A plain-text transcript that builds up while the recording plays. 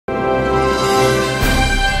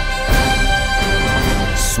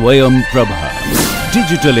Swayam Prabha.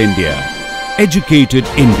 Digital India. Educated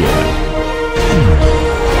India.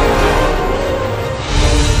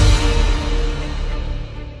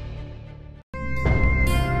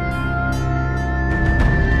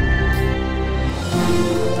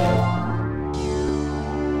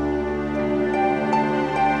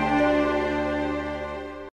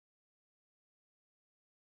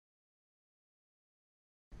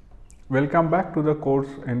 Welcome back to the course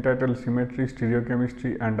entitled Symmetry,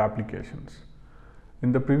 Stereochemistry and Applications.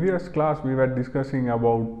 In the previous class, we were discussing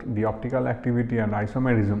about the optical activity and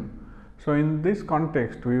isomerism. So, in this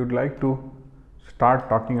context, we would like to start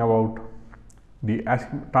talking about the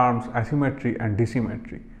terms asymmetry and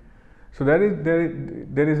dissymmetry. So, there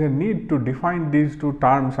is a need to define these two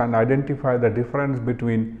terms and identify the difference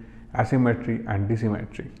between asymmetry and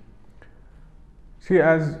dissymmetry. See,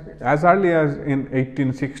 as early as in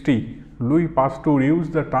 1860, Louis Pasteur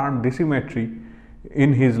used the term dissymmetry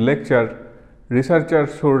in his lecture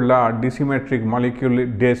Recherches sur la dissymmetrique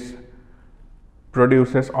molécule des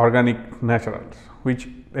produces organic naturals, which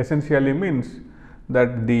essentially means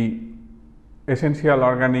that the essential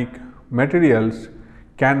organic materials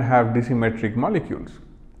can have dissymmetric molecules.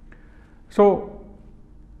 So,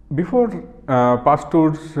 before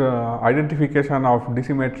Pasteur's identification of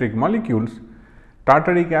dissymmetric molecules,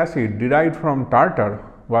 tartaric acid derived from tartar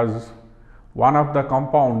was one of the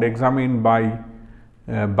compound examined by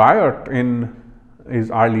Biot in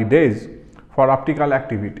his early days for optical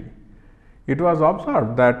activity. It was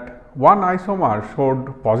observed that one isomer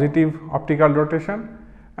showed positive optical rotation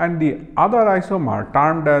and the other isomer,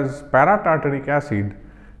 termed as para-tartaric acid,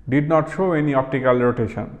 did not show any optical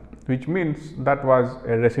rotation, which means that was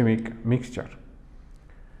a racemic mixture.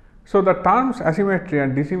 So, the terms asymmetry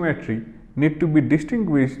and dissymmetry need to be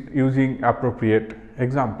distinguished using appropriate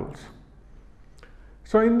examples.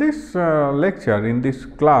 So, in this lecture, in this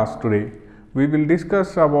class today, we will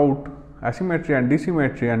discuss about asymmetry and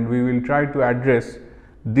dissymmetry, and we will try to address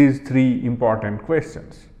these three important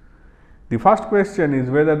questions. The first question is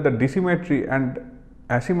whether the dissymmetry and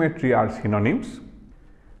asymmetry are synonyms,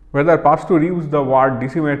 whether Pasteur used the word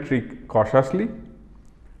dissymmetric cautiously,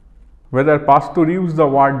 whether Pasteur used the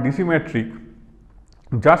word dissymmetric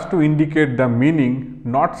just to indicate the meaning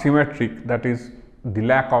not symmetric, that is the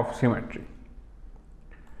lack of symmetry.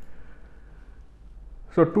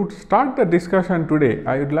 So, to start the discussion today,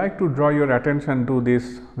 I would like to draw your attention to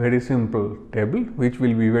this very simple table, which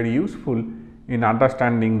will be very useful in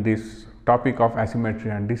understanding this topic of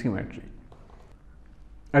asymmetry and dissymmetry.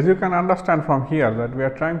 As you can understand from here, that we are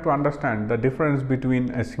trying to understand the difference between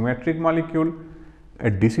a symmetric molecule,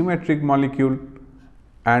 a dissymmetric molecule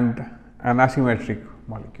and an asymmetric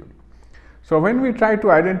molecule. So, when we try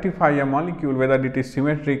to identify a molecule, whether it is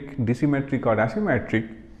symmetric, dissymmetric or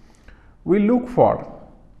asymmetric, we look for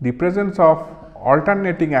the presence of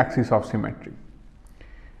alternating axis of symmetry.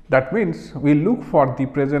 That means, we look for the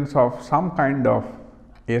presence of some kind of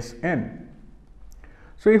Sn.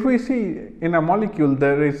 So, if we see in a molecule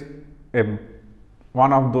there is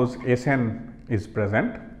one of those Sn is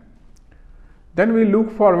present, then we look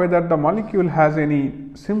for whether the molecule has any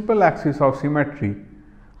simple axis of symmetry,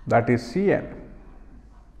 that is Cn,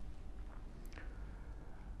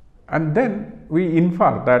 and then we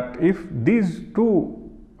infer that if these two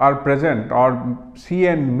are present or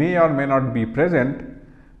Cn may or may not be present,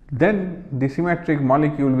 then the symmetric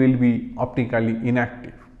molecule will be optically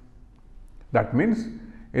inactive. That means,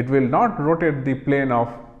 it will not rotate the plane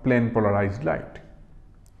of plane polarized light.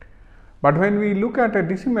 But when we look at a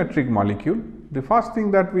dissymmetric molecule, the first thing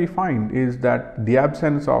that we find is that the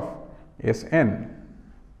absence of Sn.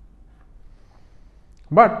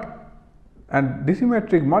 But a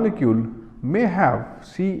dissymmetric molecule may have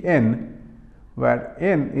Cn where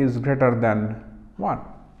n is greater than 1.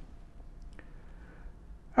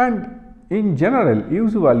 And in general,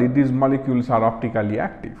 usually these molecules are optically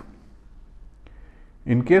active.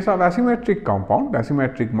 In case of asymmetric compound,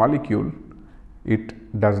 asymmetric molecule,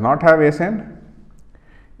 it does not have Sn,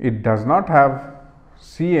 it does not have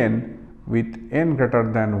Cn with n greater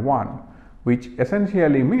than 1, which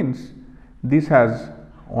essentially means this has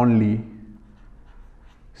only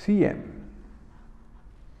Cn.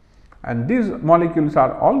 And these molecules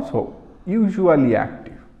are also usually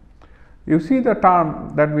active. You see the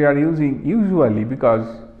term that we are using usually, because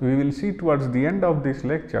we will see towards the end of this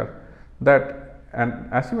lecture that an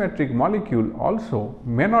asymmetric molecule also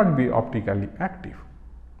may not be optically active.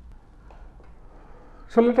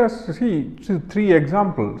 So, let us see three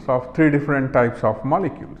examples of three different types of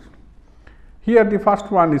molecules. Here the first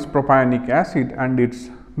one is propionic acid and its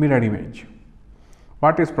mirror image.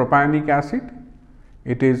 What is propionic acid?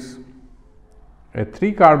 It is a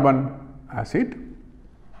 3 carbon acid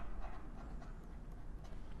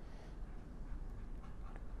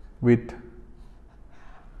with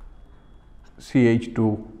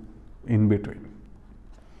CH2 in between.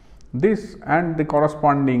 This and the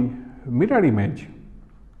corresponding mirror image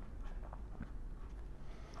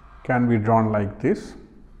can be drawn like this.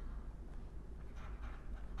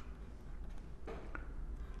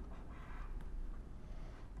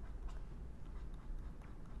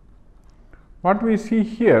 What we see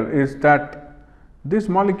here is that this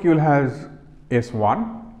molecule has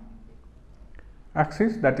S1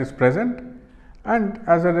 axis that is present, and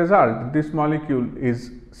as a result this molecule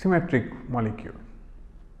is symmetric molecule,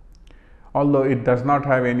 although it does not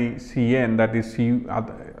have any Cn, that is C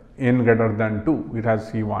n greater than 2, it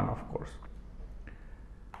has C1 of course.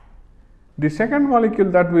 The second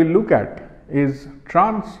molecule that we look at is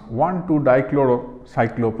trans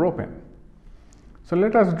 1,2-dichlorocyclopropane. So,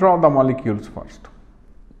 let us draw the molecules first.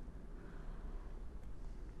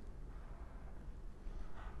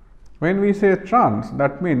 When we say trans,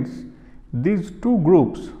 that means these two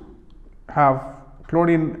groups have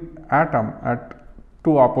chlorine atom at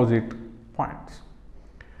two opposite points.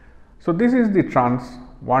 So, this is the trans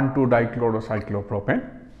 1,2-dichlorocyclopropane.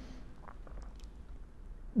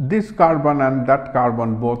 This carbon and that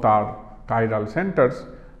carbon both are chiral centers,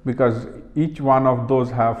 because each one of those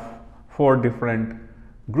have 4 different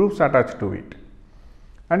groups attached to it.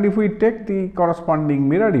 And if we take the corresponding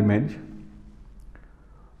mirror image,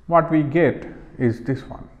 what we get is this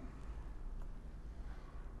one.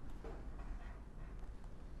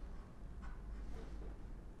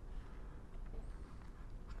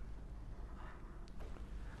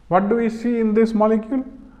 What do we see in this molecule?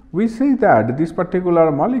 We see that this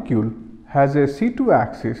particular molecule has a C2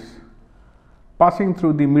 axis passing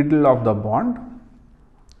through the middle of the bond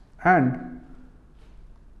and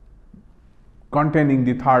containing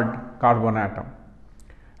the third carbon atom.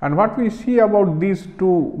 And what we see about these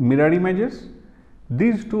two mirror images?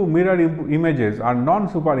 These two mirror images are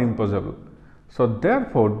non-superimposable. So,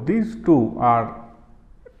 therefore, these two are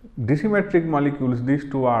dissymmetric molecules, these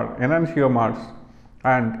two are enantiomers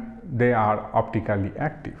and they are optically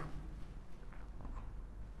active.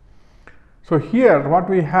 So, here what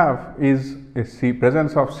we have is a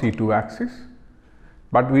presence of C2 axis,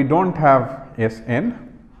 but we do not have Sn.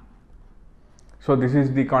 So, this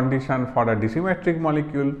is the condition for a dissymmetric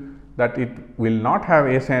molecule, that it will not have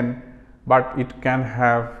Sn, but it can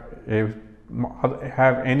have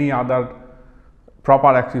any other proper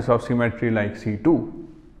axis of symmetry like C2.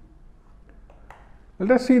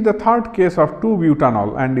 Let us see the third case of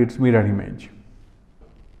 2-butanol and its mirror image.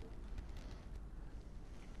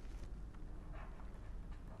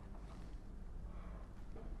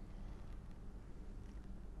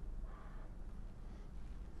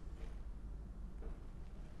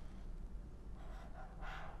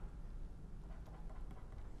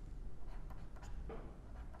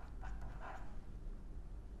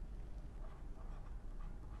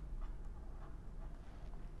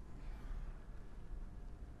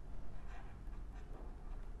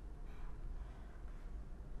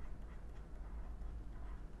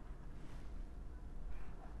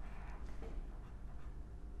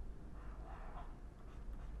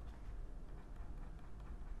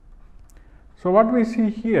 So, what we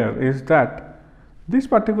see here is that this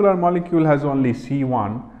particular molecule has only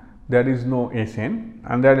C1, there is no Sn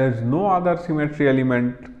and there is no other symmetry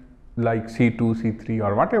element like C2, C3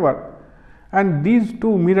 or whatever, and these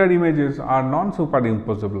two mirror images are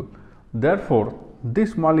non-superimposable. Therefore,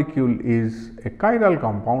 this molecule is a chiral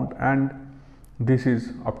compound and this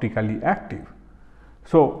is optically active.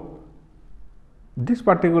 So, this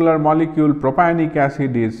particular molecule propionic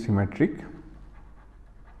acid is symmetric.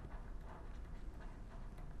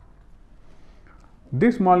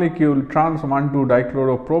 This molecule trans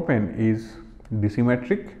 1,2-dichloropropane is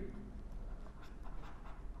dissymmetric,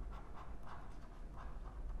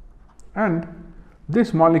 and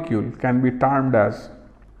this molecule can be termed as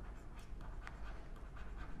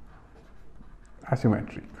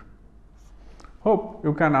asymmetric. Hope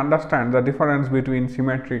you can understand the difference between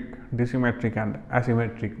symmetric, dissymmetric and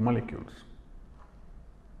asymmetric molecules.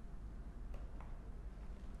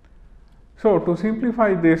 So, to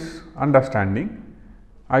simplify this understanding,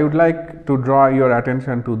 I would like to draw your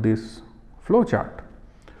attention to this flow chart.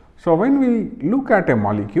 So, when we look at a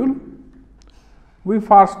molecule, we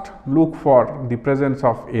first look for the presence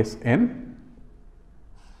of Sn.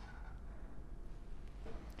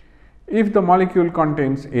 If the molecule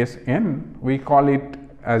contains Sn, we call it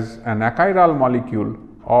as an achiral molecule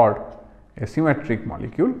or a symmetric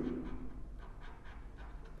molecule.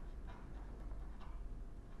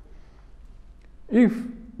 If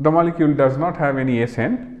the molecule does not have any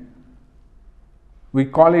SN, we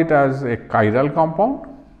call it as a chiral compound,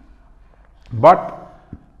 but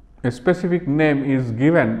a specific name is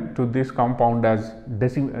given to this compound as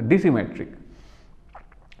dissymmetric.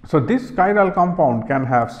 So, this chiral compound can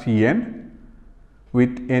have Cn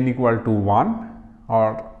with n equal to 1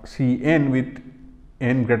 or Cn with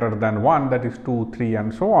n greater than 1, that is 2, 3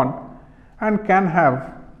 and so on, and can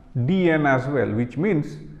have Dn as well, which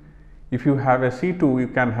means if you have a C2, you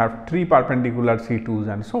can have 3 perpendicular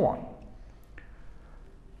C2s and so on.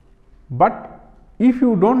 But if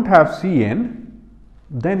you do not have Cn,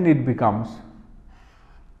 then it becomes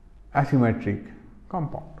asymmetric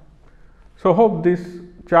compound. So, hope this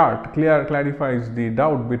chart clarifies the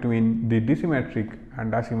doubt between the dissymmetric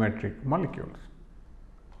and asymmetric molecules.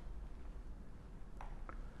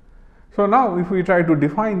 So, now if we try to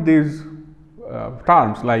define these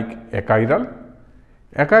terms like achiral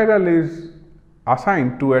is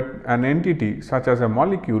assigned to an entity such as a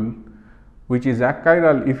molecule which is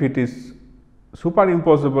achiral if it is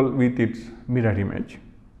superimposable with its mirror image.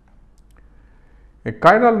 A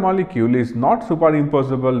chiral molecule is not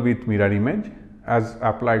superimposable with mirror image as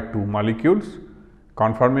applied to molecules,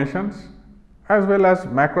 conformations as well as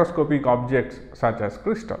macroscopic objects such as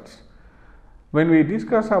crystals. When we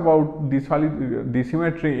discuss about the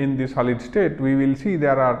symmetry in the solid state, we will see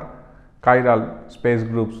there are chiral space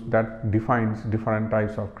groups that defines different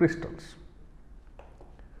types of crystals.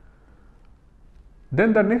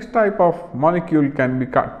 Then the next type of molecule can be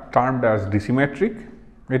termed as dissymmetric.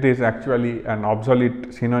 It is actually an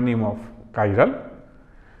obsolete synonym of chiral,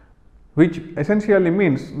 which essentially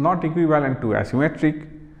means not equivalent to asymmetric,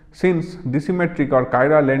 since dissymmetric or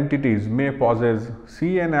chiral entities may possess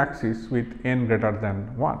Cn axis with n greater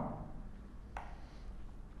than 1.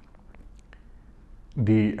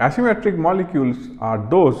 The asymmetric molecules are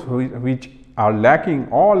those which are lacking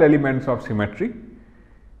all elements of symmetry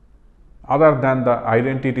other than the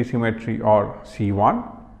identity symmetry or C1,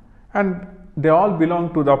 and they all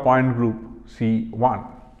belong to the point group C1.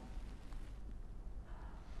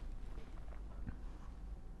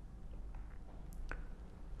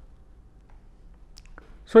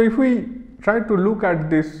 So, if we try to look at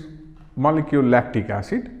this molecule lactic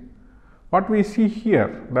acid, what we see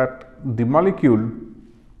here that the molecule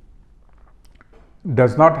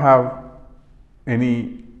does not have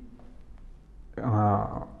any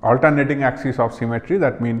alternating axis of symmetry,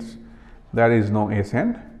 that means there is no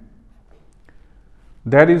Sn,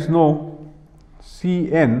 there is no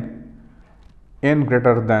Cn n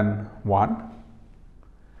greater than 1.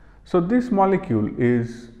 So, this molecule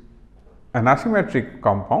is an asymmetric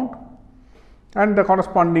compound and the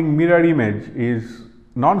corresponding mirror image is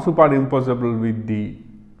non-superimposable with the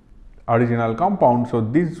original compound. So,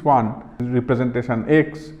 this one representation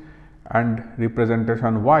x and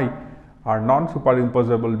representation y are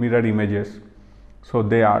non-superimposable mirror images. So,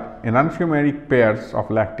 they are enantiomeric pairs of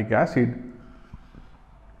lactic acid,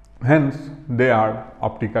 hence they are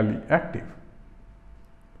optically active.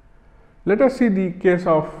 Let us see the case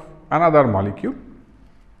of another molecule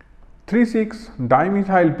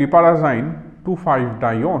 3,6-dimethyl piperazine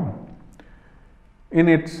 2,5-dione. In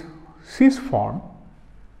its cis form,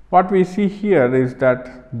 what we see here is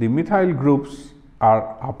that the methyl groups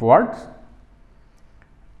are upwards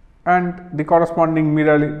and the corresponding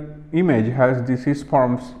mirror image has the cis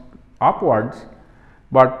forms upwards,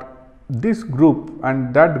 but this group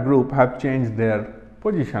and that group have changed their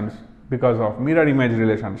positions because of mirror image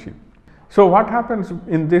relationship. So, what happens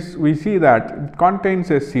in this? We see that it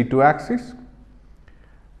contains a C2 axis,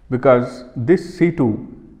 because this C2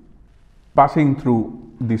 passing through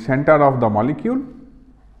the center of the molecule.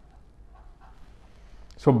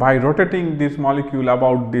 So, by rotating this molecule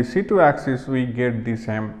about the C2 axis, we get the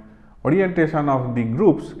same orientation of the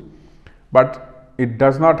groups, but it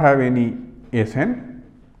does not have any Sn.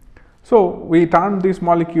 So, we term this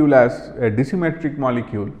molecule as a dissymmetric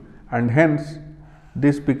molecule, and hence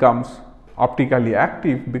this becomes optically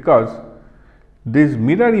active because these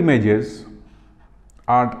mirror images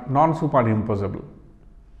are non-superimposable.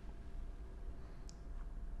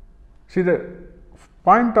 See, the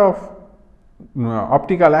point of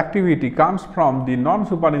optical activity comes from the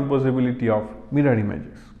non-superimposability of mirror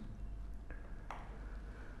images.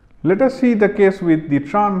 Let us see the case with the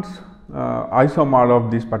trans isomer of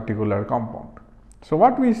this particular compound. So,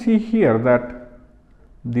 what we see here that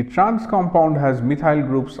the trans compound has methyl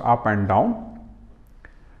groups up and down.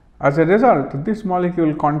 As a result, this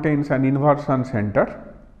molecule contains an inversion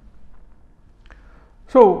center.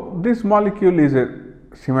 So, this molecule is a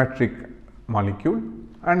symmetric molecule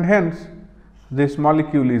and hence this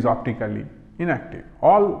molecule is optically inactive.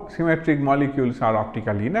 All symmetric molecules are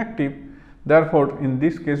optically inactive. Therefore, in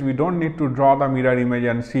this case we do not need to draw the mirror image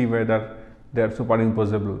and see whether they are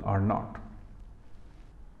superimposable or not.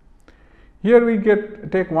 Here we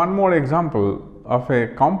take one more example of a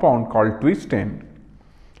compound called twistane.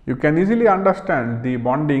 You can easily understand the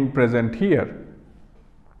bonding present here.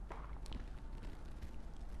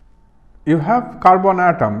 You have carbon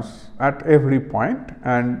atoms at every point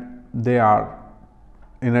and they are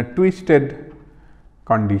in a twisted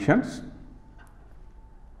conditions,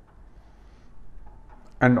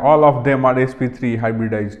 and all of them are sp3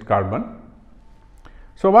 hybridized carbon.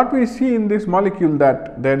 So, what we see in this molecule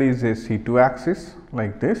that there is a C2 axis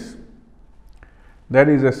like this, there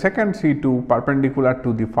is a second C2 perpendicular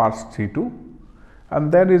to the first C2,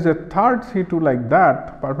 and there is a third C2 like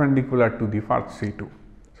that perpendicular to the first C2.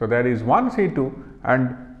 So, there is one C2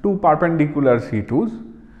 and two perpendicular C2s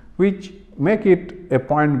which make it a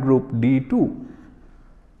point group D2.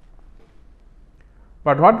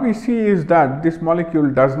 But what we see is that this molecule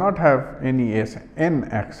does not have any Sn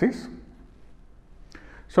axis.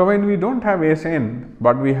 So, when we do not have Sn,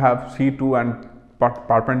 but we have C2 and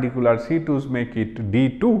perpendicular C2s make it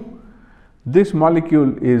D2, this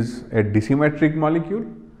molecule is a dissymmetric molecule,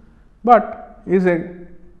 but is a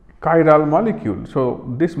chiral molecule. So,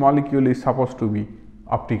 this molecule is supposed to be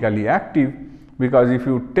optically active, because if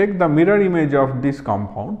you take the mirror image of this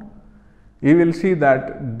compound, you will see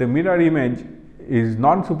that the mirror image is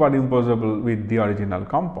non-superimposable with the original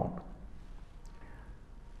compound.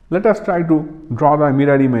 Let us try to draw the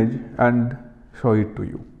mirror image and show it to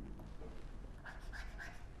you.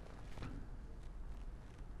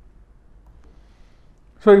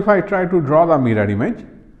 So, if I try to draw the mirror image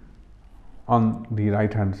on the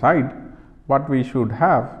right hand side, what we should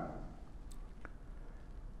have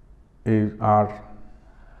are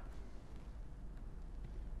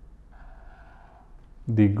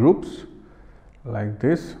the groups like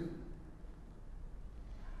this.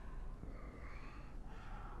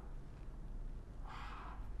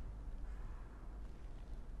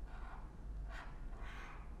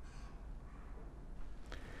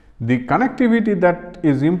 The connectivity that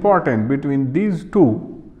is important between these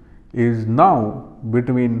two is now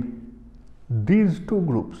between these two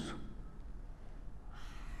groups.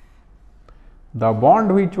 The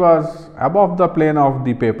bond which was above the plane of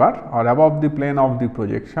the paper or above the plane of the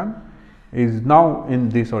projection is now in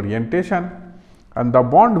this orientation, and the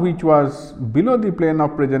bond which was below the plane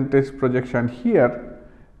of projection here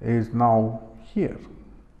is now here.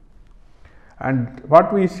 And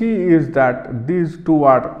what we see is that these two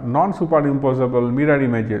are non-superimposable mirror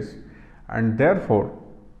images, and therefore,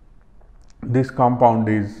 this compound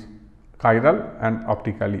is chiral and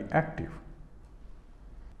optically active.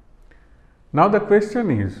 Now, the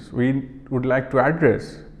question is, we would like to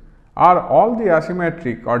address, are all the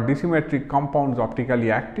asymmetric or dissymmetric compounds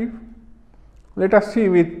optically active? Let us see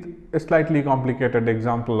with a slightly complicated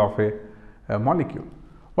example of a molecule.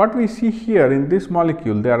 What we see here in this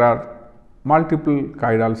molecule, there are multiple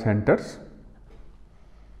chiral centers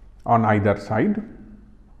on either side,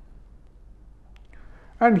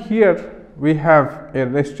 and here we have a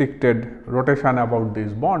restricted rotation about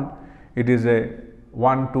this bond. It is a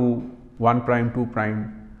 1 to 1 prime 2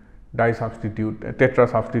 prime tetra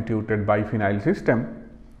substituted biphenyl system.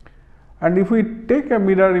 And if we take a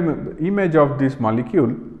mirror image of this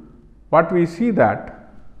molecule, what we see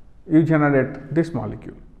that you generate this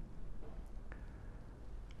molecule.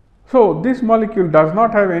 So, this molecule does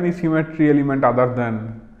not have any symmetry element other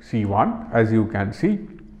than C1, as you can see.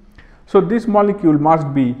 So, this molecule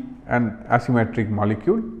must be an asymmetric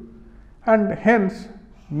molecule and hence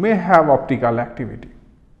may have optical activity.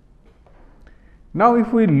 Now,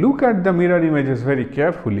 if we look at the mirror images very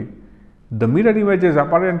carefully, the mirror images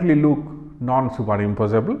apparently look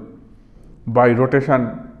non-superimposable by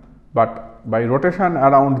rotation, but by rotation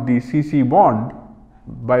around the CC bond,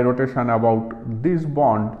 by rotation about this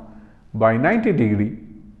bond by 90 degree,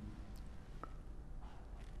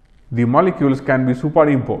 the molecules can be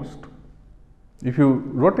superimposed. If you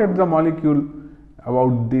rotate the molecule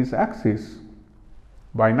about this axis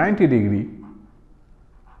by 90 degree,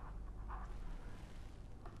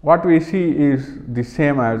 what we see is the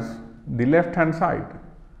same as the left hand side.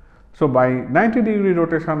 So, by 90 degree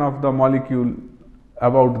rotation of the molecule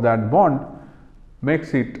about that bond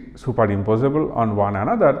makes it superimposable on one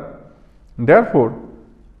another. Therefore,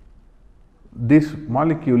 this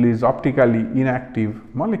molecule is optically inactive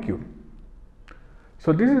molecule.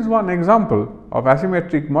 So, this is one example of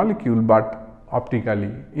asymmetric molecule, but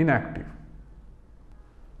optically inactive.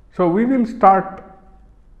 So, we will start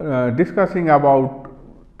discussing about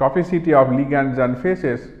topicity of ligands and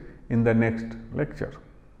phases in the next lecture.